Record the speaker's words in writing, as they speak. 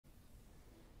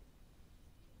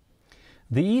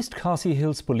The East Khasi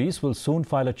Hills Police will soon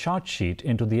file a charge sheet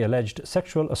into the alleged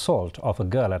sexual assault of a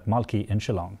girl at Malki in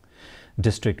Shillong.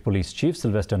 District Police Chief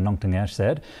Sylvester Nongtengya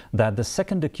said that the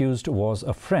second accused was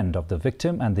a friend of the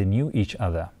victim and they knew each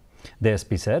other. The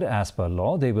SP said, as per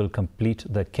law, they will complete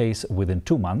the case within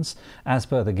 2 months, as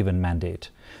per the given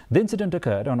mandate. The incident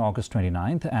occurred on August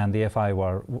 29th and the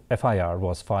FIR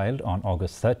was filed on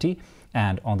August 30,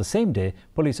 and on the same day,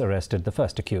 police arrested the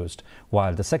first accused,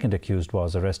 while the second accused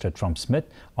was arrested from Smith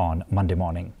on Monday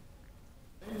morning.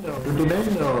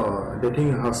 29, the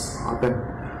thing has happened.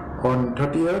 On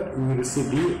 30th, we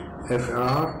received the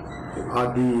FIR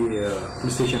at the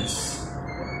police stations.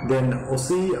 Then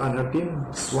OC and her team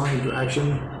swung into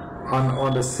action, and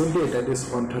on the same day, that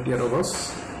is on 30th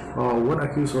August, one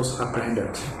accused was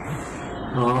apprehended.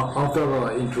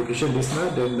 After interrogation this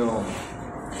night, then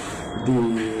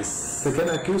the second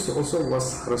accused also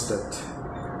was arrested.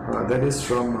 That is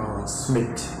from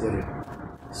Smith area.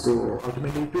 So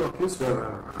ultimately, 2 accused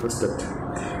were arrested.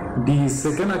 The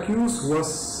second accused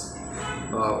was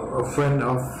a friend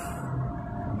of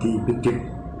the victim.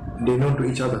 They know to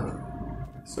each other.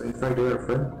 So in fact they were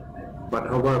friends, but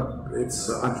however it's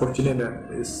unfortunate that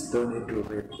it's turned into a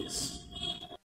rape case.